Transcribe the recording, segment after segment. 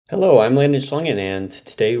Hello, I'm Landon Schlungen, and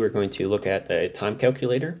today we're going to look at the time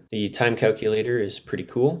calculator. The time calculator is pretty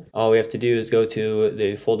cool. All we have to do is go to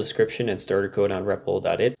the full description and starter code on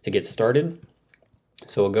repl.it to get started.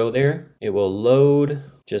 So we'll go there. It will load.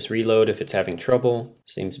 Just reload if it's having trouble.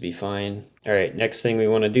 Seems to be fine. All right, next thing we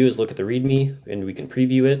want to do is look at the Readme, and we can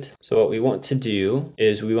preview it. So what we want to do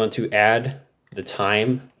is we want to add the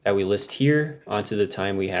time that we list here onto the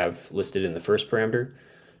time we have listed in the first parameter.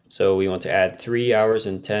 So we want to add 3 hours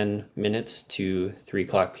and 10 minutes to 3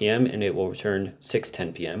 o'clock p.m. and it will return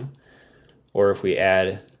 6:10 p.m. Or if we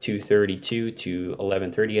add 2:32 to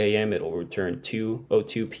 11:30 a.m. it will return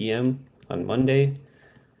 2:02 p.m. on Monday.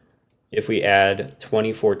 If we add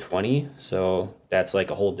 24:20, so that's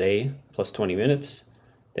like a whole day plus 20 minutes,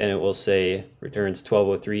 then it will say returns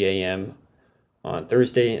 12:03 a.m. on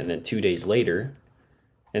Thursday, and then 2 days later.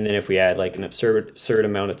 And then if we add like an absurd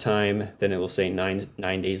amount of time, then it will say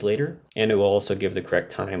nine days later, and it will also give the correct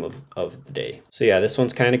time of the day. So yeah, this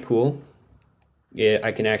one's kind of cool. Yeah,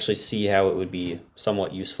 I can actually see how it would be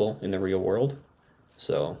somewhat useful in the real world.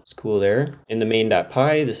 So it's cool there. In the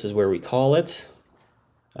main.py, this is where we call it.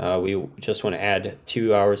 We just want to add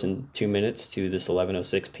 2 hours and 2 minutes to this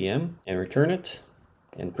 11:06 p.m. and return it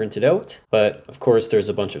and print it out. But of course, there's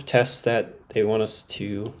a bunch of tests that they want us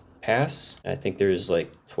to pass. I think there's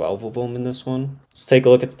like 12 of them in this one. Let's take a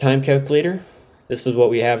look at the time calculator. This is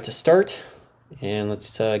what we have to start, and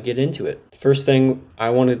let's get into it. The first thing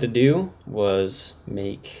I wanted to do was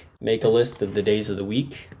make a list of the days of the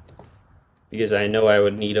week, because I know I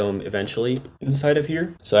would need them eventually inside of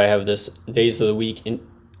here. So I have this days of the week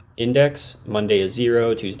index. Monday is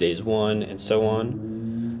 0, Tuesday is 1, and so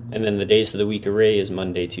on. And then the days of the week array is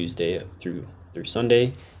Monday, Tuesday through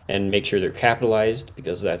Sunday. And make sure they're capitalized,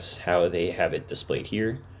 because that's how they have it displayed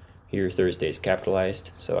here. Here Thursday is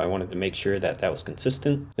capitalized, so I wanted to make sure that that was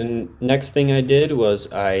consistent. And next thing I did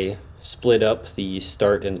was I split up the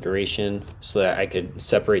start and the duration so that I could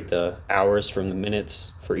separate the hours from the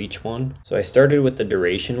minutes for each one. So I started with the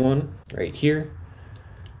duration one right here.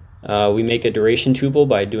 We make a duration tuple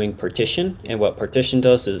by doing partition, and what partition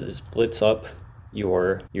does is it splits up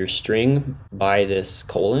your string by this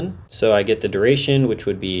colon. So I get the duration, which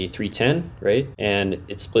would be 310, right? And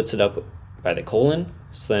it splits it up by the colon.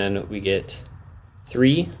 So then we get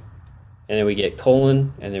 3, and then we get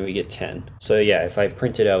colon, and then we get 10. So yeah, if I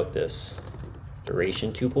printed out this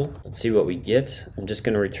duration tuple, let's see what we get. I'm just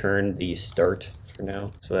going to return the start for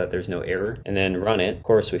now so that there's no error, and then run it. Of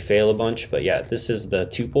course, we fail a bunch, but yeah, this is the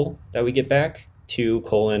tuple that we get back,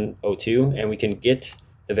 2:02, and we can get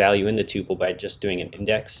the value in the tuple by just doing an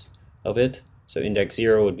index of it. So index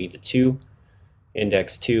 0 would be the 2,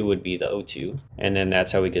 index 2 would be the 02, and then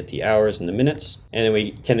that's how we get the hours and the minutes. And then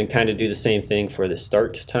we can kind of do the same thing for the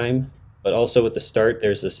start time, but also with the start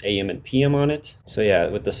there's this AM and PM on it. So yeah,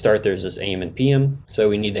 with the start there's this AM and PM, so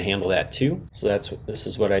we need to handle that too. So this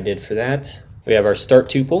is what I did for that. We have our start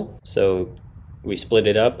tuple, so we split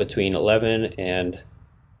it up between 11 and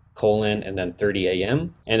colon and then 30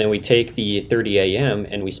 a.m. And then we take the 30 a.m.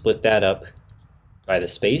 and we split that up by the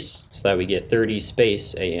space so that we get 30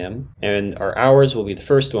 space a.m. And our hours will be the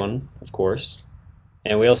first one, of course.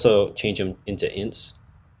 And we also change them into ints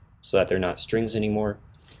so that they're not strings anymore.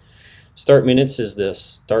 Start minutes is the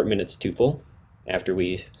start minutes tuple after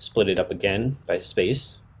we split it up again by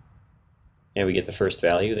space. And we get the first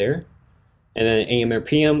value there. And then AM or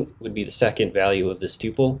PM would be the second value of this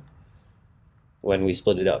tuple when we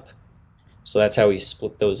split it up. So that's how we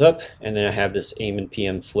split those up, and then I have this AM and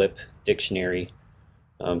PM flip dictionary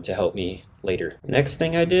to help me later. Next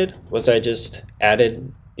thing I did was I just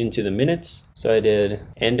added into the minutes. So I did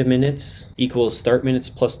end minutes equals start minutes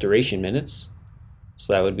plus duration minutes.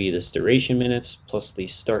 So that would be this duration minutes plus the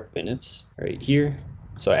start minutes right here.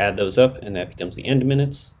 So I add those up and that becomes the end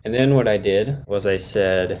minutes. And then what I did was I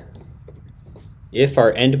said, if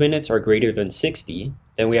our end minutes are greater than 60,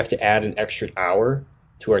 then we have to add an extra hour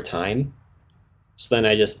to our time. So then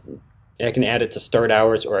I can add it to start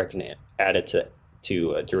hours, or I can add it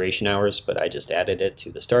to duration hours, but I just added it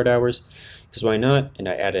to the start hours because why not? And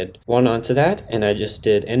I added 1 onto that, and I just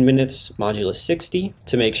did end minutes modulus 60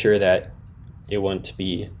 to make sure that it wouldn't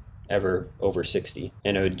be ever over 60,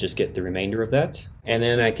 and I would just get the remainder of that. And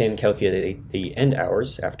then I can calculate the end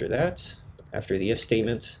hours after that. After the if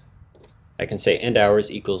statement, I can say end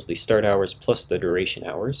hours equals the start hours plus the duration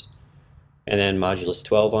hours, and then modulus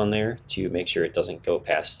 12 on there to make sure it doesn't go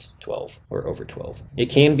past 12 or over 12. It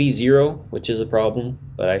can be 0, which is a problem,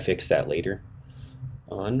 but I fixed that later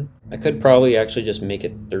on. I could probably actually just make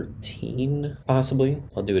it 13, possibly.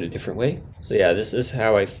 I'll do it a different way. So yeah, this is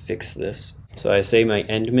how I fix this. So I say my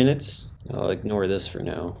end minutes. I'll ignore this for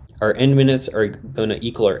now. our end minutes are going to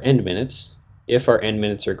equal our end minutes if our end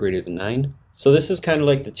minutes are greater than 9. So this is kind of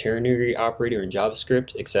like the ternary operator in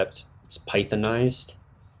JavaScript, except it's Pythonized.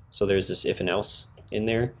 So there's this if and else in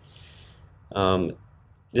there.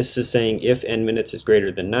 This is saying if end minutes is greater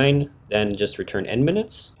than 9, then just return end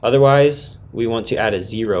minutes. Otherwise, we want to add a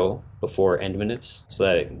 0 before end minutes so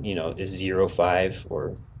that it, is 0.5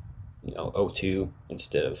 or 0.2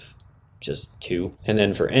 instead of just 2. And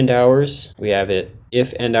then for end hours, we have it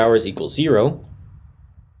if end hours equals 0,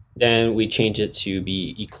 then we change it to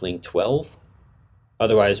be equaling 12.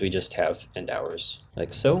 Otherwise, we just have end hours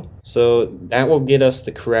like so. So that will get us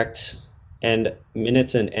the correct end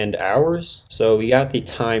minutes and end hours. So we got the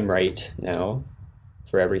time right now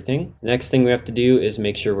for everything. Next thing we have to do is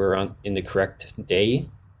make sure we're in the correct day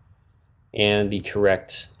and the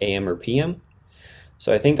correct AM or PM.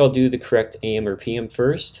 So I think I'll do the correct AM or PM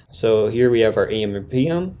first. So here we have our AM or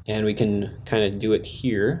PM, and we can kind of do it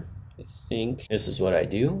here. I think this is what I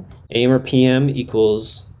do. AM or PM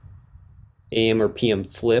equals AM or PM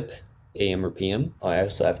flip AM or PM. I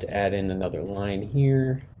also have to add in another line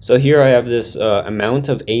here. So here I have this amount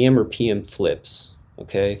of AM or PM flips,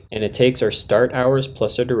 okay? And it takes our start hours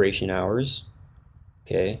plus our duration hours,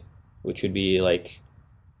 okay? Which would be like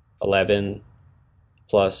 11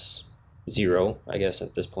 plus 0, I guess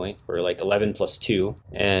at this point, or like 11 plus 2,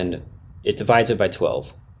 and it divides it by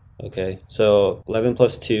 12, okay? So 11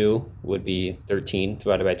 plus 2 would be 13,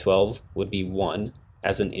 divided by 12 would be 1.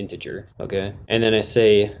 As an integer, okay? And then I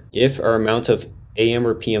say if our amount of AM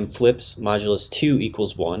or PM flips modulus 2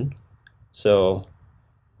 equals 1, so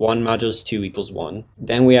 1 modulus 2 equals 1,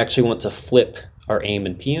 then we actually want to flip our AM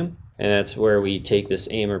and PM, and that's where we take this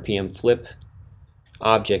AM or PM flip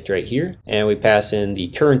object right here, and we pass in the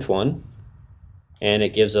current one, and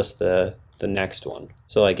it gives us the next one.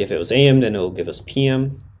 So like if it was AM, then it will give us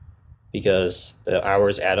PM, because the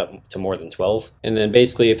hours add up to more than 12. And then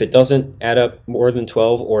basically if it doesn't add up more than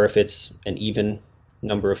 12, or if it's an even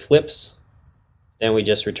number of flips, then we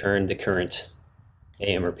just return the current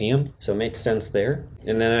AM or PM. So it makes sense there.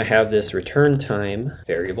 And then I have this return time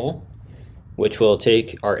variable, which will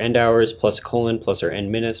take our end hours plus a colon plus our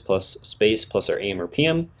end minutes plus space plus our AM or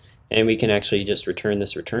PM, and we can actually just return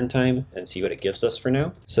this return time and see what it gives us for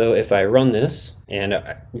now. So if I run this, and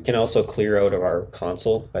we can also clear out of our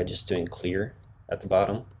console by just doing clear at the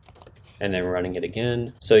bottom and then running it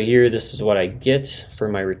again. So here, this is what I get for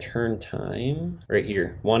my return time right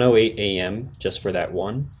here, 1:08 AM just for that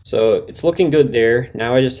one. So it's looking good there.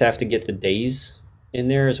 Now I just have to get the days in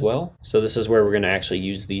there as well. So this is where we're going to actually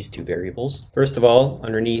use these two variables. First of all,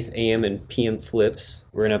 underneath AM and PM flips,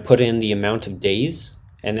 we're going to put in the amount of days,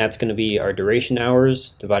 and that's going to be our duration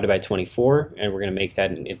hours divided by 24, and we're going to make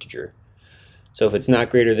that an integer. So if it's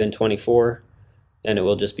not greater than 24, then it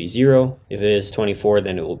will just be 0. If it is 24,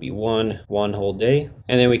 then it will be 1 whole day.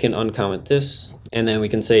 And then we can uncomment this, and then we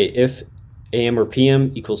can say if AM or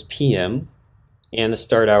PM equals PM, and the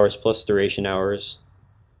start hours plus duration hours,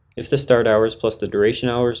 if the start hours plus the duration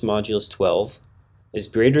hours modulus 12 is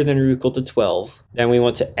greater than or equal to 12, then we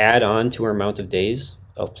want to add on to our amount of days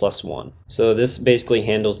of +1. So this basically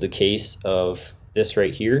handles the case of this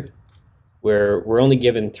right here, where we're only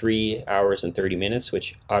given 3 hours and 30 minutes,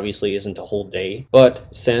 which obviously isn't a whole day.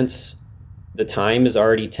 But since the time is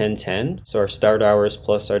already 10:10, so our start hours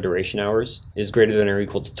plus our duration hours is greater than or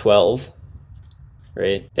equal to 12,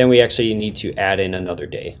 right? Then we actually need to add in another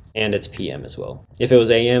day, and it's PM as well. If it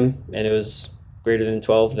was AM and it was greater than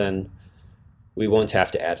 12, then we won't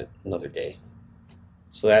have to add another day.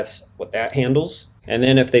 So that's what that handles. And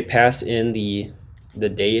then if they pass in the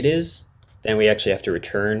day it is, then we actually have to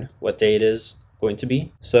return what day it is going to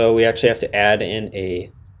be. So we actually have to add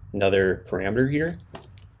in another parameter here,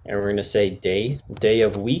 and we're going to say day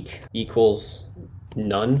of week equals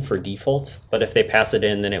none for default, but if they pass it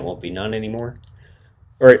in, then it won't be none anymore.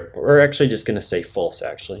 Or we're actually just going to say false,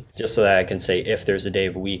 actually, just so that I can say if there's a day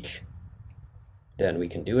of week, then we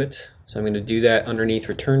can do it. So I'm going to do that underneath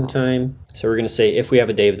return time. So we're going to say if we have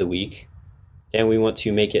a day of the week, and we want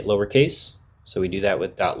to make it lowercase, so we do that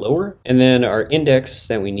with .lower. And then our index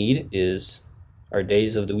that we need is our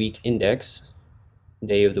days of the week index,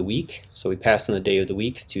 day of the week. So we pass in the day of the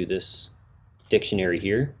week to this dictionary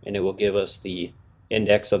here, and it will give us the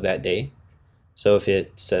index of that day. So if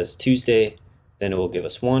it says Tuesday, then it will give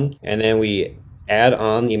us 1. And then we add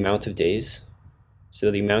on the amount of days. So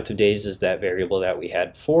the amount of days is that variable that we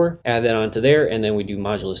had before. Add that onto there, and then we do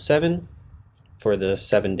modulus 7 for the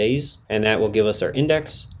 7 days, and that will give us our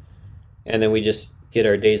index. And then we just get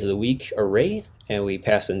our days of the week array, and we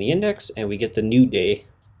pass in the index, and we get the new day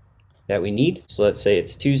that we need. So let's say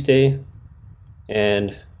it's Tuesday,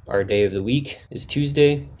 and our day of the week is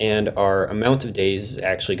Tuesday, and our amount of days is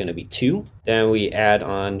actually going to be 2. Then we add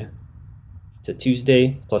on to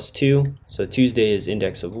Tuesday plus 2. So Tuesday is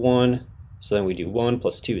index of 1. So then we do 1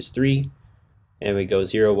 plus 2 is 3. And we go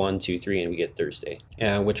 0, 1, 2, 3, and we get Thursday,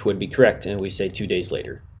 which would be correct. And we say 2 days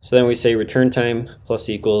later. So then we say return time plus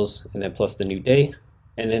equals, and then plus the new day.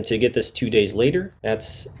 And then to get this 2 days later,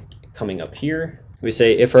 that's coming up here. We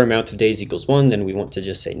say if our amount of days equals 1, then we want to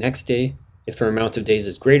just say next day. If our amount of days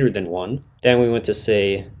is greater than 1, then we want to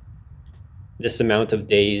say this amount of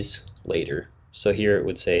days later. So here it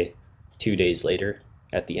would say 2 days later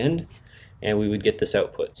at the end, and we would get this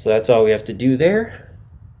output. So that's all we have to do there.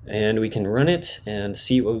 And we can run it and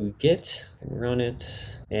see what we get. Run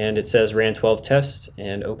it, and it says ran 12 tests,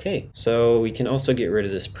 and okay. So we can also get rid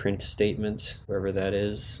of this print statement, wherever that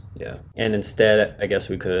is. Yeah. And instead, I guess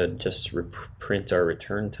we could just print our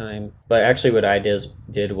return time. But actually what I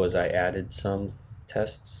did was I added some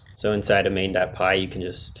tests. So inside of main.py, you can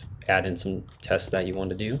just add in some tests that you want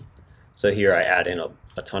to do. So here I add in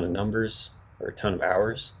a ton of numbers, or a ton of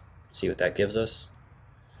hours. See what that gives us.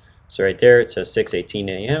 So right there, it says 6:18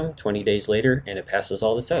 a.m., 20 days later, and it passes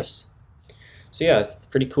all the tests. So yeah,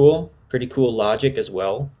 pretty cool logic as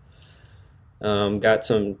well. Got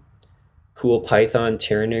some cool Python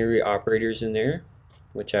ternary operators in there,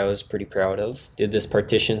 which I was pretty proud of. Did this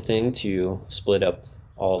partition thing to split up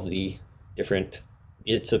all of the different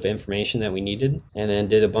bits of information that we needed, and then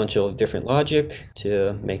did a bunch of different logic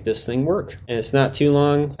to make this thing work. And it's not too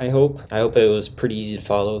long, I hope. I hope it was pretty easy to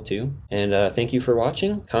follow too. And thank you for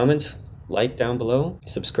watching. Comment, like down below,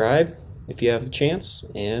 subscribe if you have the chance,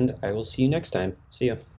 and I will see you next time. See ya.